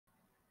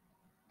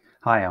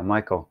Hi, I'm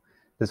Michael.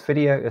 This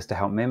video is to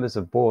help members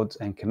of boards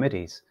and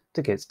committees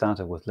to get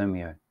started with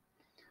Loomio.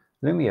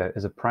 Loomio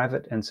is a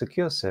private and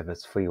secure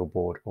service for your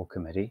board or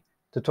committee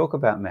to talk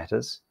about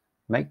matters,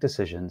 make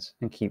decisions,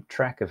 and keep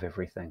track of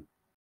everything.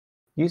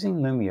 Using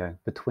Loomio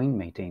between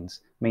meetings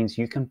means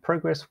you can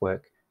progress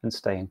work and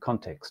stay in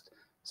context,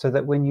 so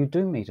that when you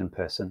do meet in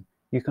person,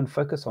 you can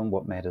focus on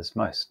what matters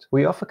most.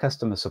 We offer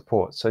customer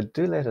support, so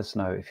do let us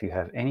know if you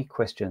have any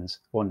questions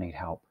or need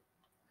help.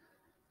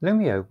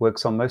 Loomio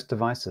works on most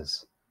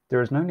devices.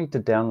 There is no need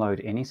to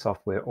download any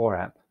software or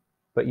app,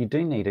 but you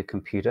do need a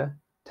computer,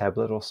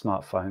 tablet or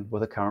smartphone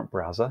with a current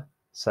browser,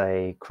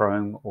 say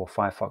Chrome or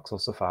Firefox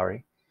or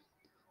Safari,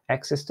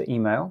 access to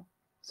email,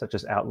 such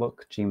as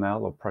Outlook,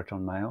 Gmail or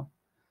Proton Mail,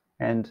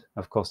 and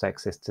of course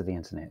access to the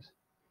internet.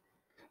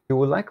 You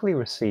will likely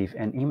receive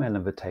an email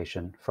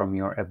invitation from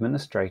your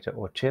administrator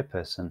or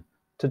chairperson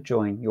to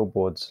join your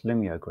board's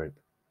Loomio group.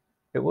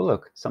 It will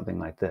look something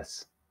like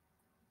this.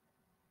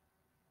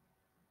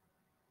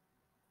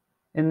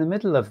 In the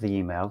middle of the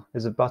email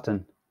is a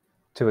button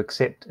to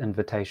accept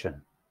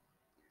invitation.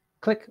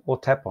 Click or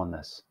tap on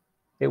this.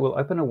 It will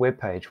open a web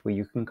page where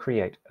you can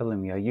create a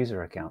Loomio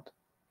user account.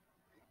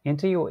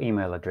 Enter your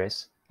email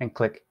address and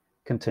click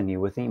Continue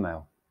with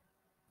Email.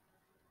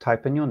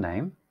 Type in your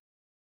name.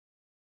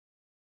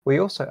 We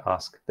also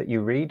ask that you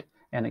read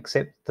and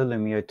accept the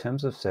Loomio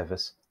Terms of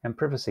Service and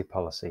Privacy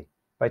Policy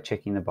by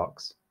checking the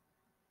box.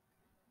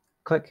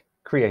 Click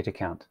Create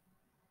Account.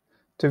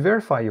 To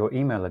verify your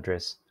email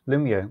address,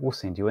 Loomio will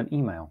send you an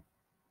email.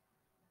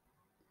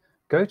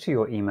 Go to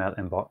your email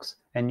inbox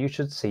and you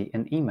should see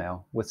an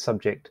email with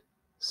subject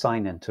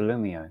Sign in to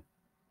Loomio.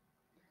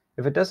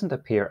 If it doesn't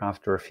appear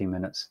after a few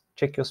minutes,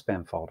 check your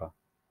spam folder.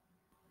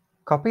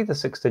 Copy the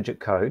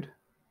 6-digit code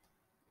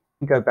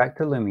and go back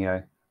to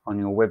Loomio on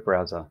your web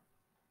browser.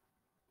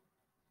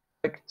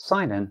 Click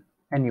Sign in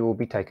and you will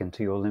be taken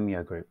to your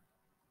Loomio group.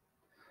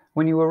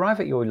 When you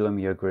arrive at your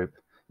Loomio group,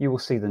 you will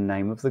see the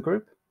name of the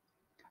group,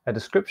 a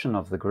description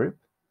of the group,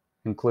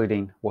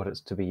 including what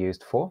it's to be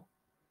used for,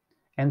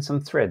 and some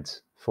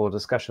threads for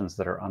discussions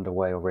that are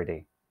underway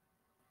already.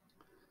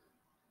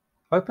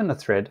 Open a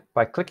thread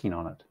by clicking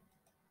on it.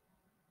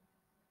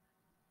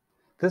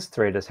 This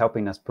thread is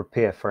helping us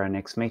prepare for our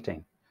next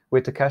meeting,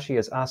 where Takashi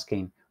is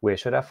asking where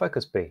should our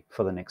focus be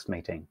for the next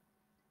meeting.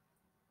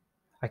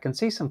 I can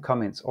see some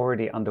comments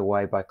already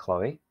underway by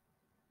Chloe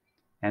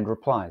and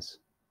replies.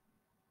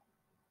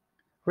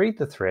 Read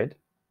the thread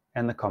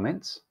and the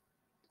comments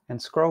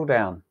and scroll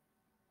down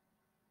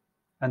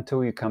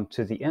until you come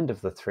to the end of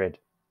the thread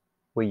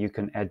where you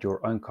can add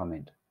your own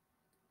comment.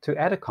 To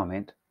add a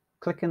comment,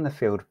 click in the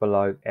field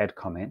below Add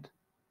Comment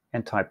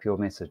and type your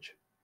message.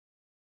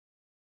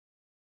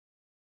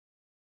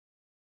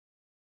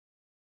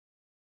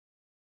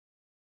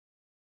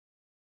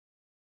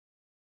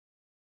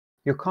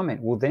 Your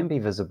comment will then be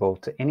visible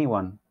to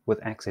anyone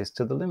with access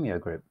to the Loomio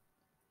group.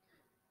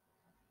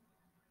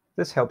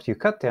 This helps you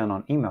cut down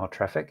on email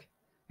traffic,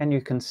 and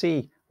you can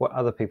see what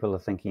other people are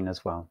thinking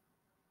as well.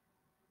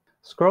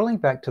 Scrolling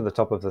back to the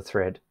top of the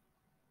thread,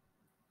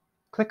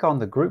 click on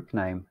the group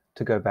name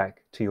to go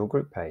back to your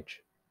group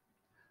page.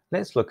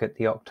 Let's look at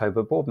the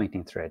October board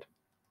meeting thread.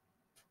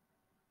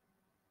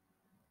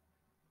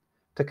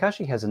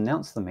 Takashi has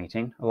announced the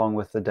meeting along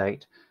with the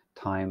date,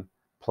 time,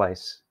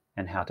 place,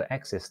 and how to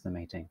access the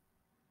meeting.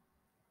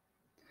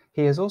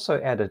 He has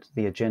also added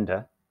the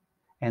agenda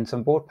and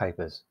some board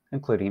papers,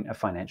 including a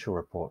financial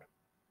report.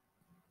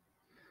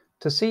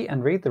 To see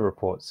and read the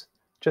reports,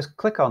 just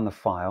click on the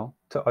file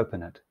to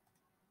open it.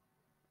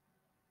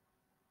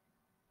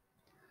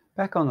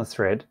 Back on the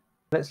thread,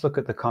 let's look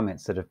at the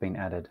comments that have been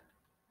added.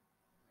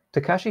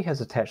 Takashi has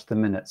attached the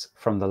minutes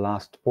from the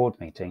last board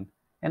meeting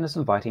and is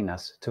inviting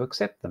us to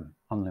accept them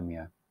on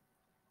Loomio.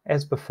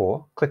 As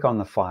before, click on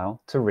the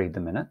file to read the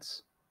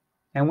minutes,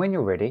 and when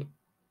you're ready,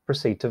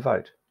 proceed to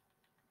vote.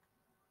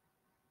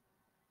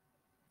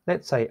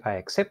 Let's say I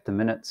accept the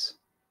minutes.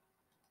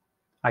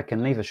 I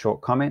can leave a short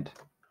comment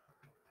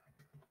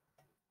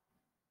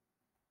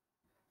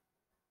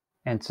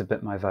and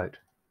submit my vote.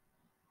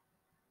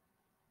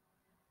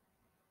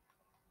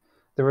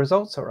 The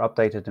results are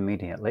updated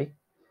immediately.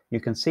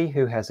 You can see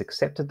who has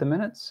accepted the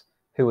minutes,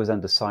 who was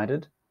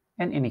undecided,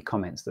 and any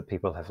comments that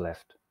people have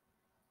left.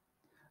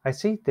 I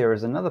see there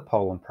is another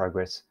poll in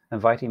progress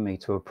inviting me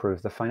to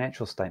approve the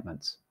financial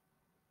statements.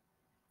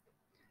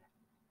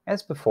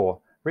 As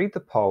before, read the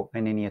poll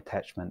and any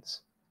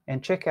attachments,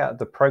 and check out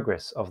the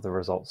progress of the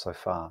results so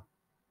far.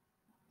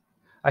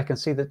 I can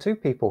see that 2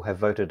 people have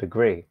voted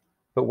agree,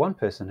 but 1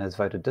 person has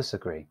voted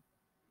disagree.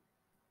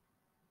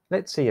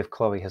 Let's see if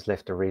Chloe has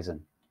left a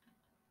reason.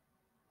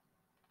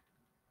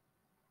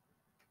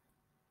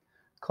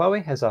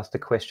 Chloe has asked a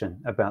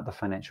question about the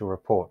financial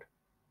report,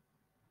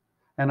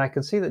 and I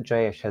can see that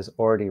Jayesh has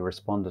already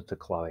responded to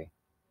Chloe.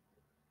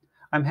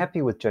 I'm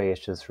happy with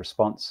Jayesh's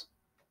response,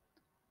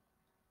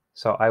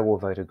 so I will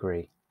vote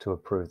agree to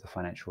approve the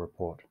financial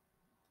report.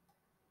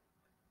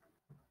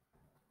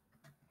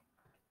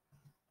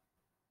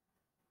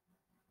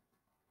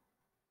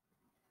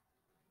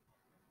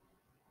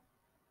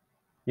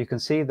 You can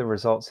see the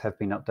results have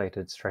been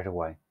updated straight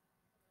away.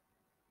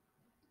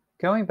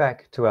 Going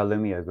back to our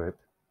Loomio group,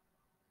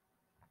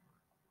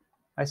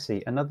 I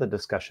see another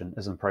discussion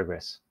is in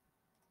progress.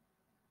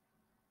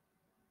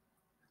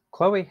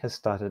 Chloe has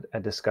started a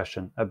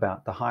discussion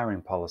about the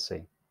hiring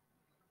policy,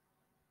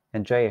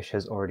 and Jayesh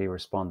has already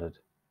responded.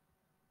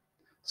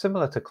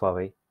 Similar to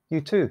Chloe, you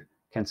too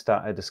can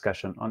start a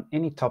discussion on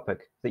any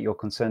topic that you're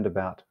concerned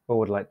about or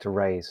would like to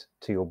raise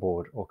to your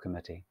board or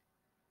committee.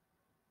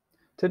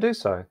 To do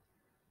so,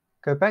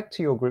 go back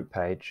to your group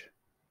page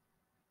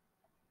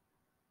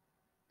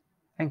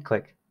and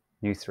click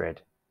New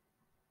Thread.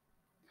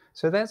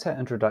 So that's our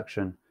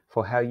introduction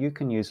for how you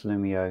can use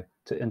Loomio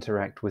to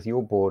interact with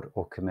your board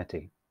or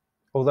committee.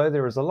 Although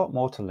there is a lot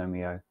more to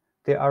Loomio,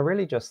 there are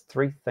really just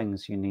 3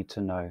 things you need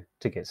to know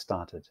to get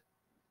started: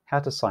 how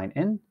to sign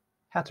in,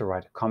 how to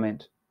write a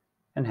comment,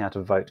 and how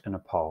to vote in a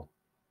poll.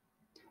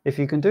 If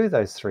you can do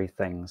those 3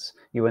 things,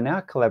 you are now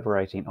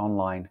collaborating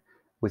online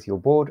with your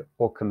board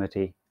or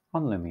committee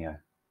on Loomio.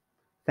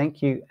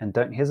 Thank you, and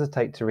don't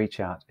hesitate to reach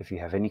out if you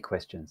have any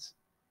questions.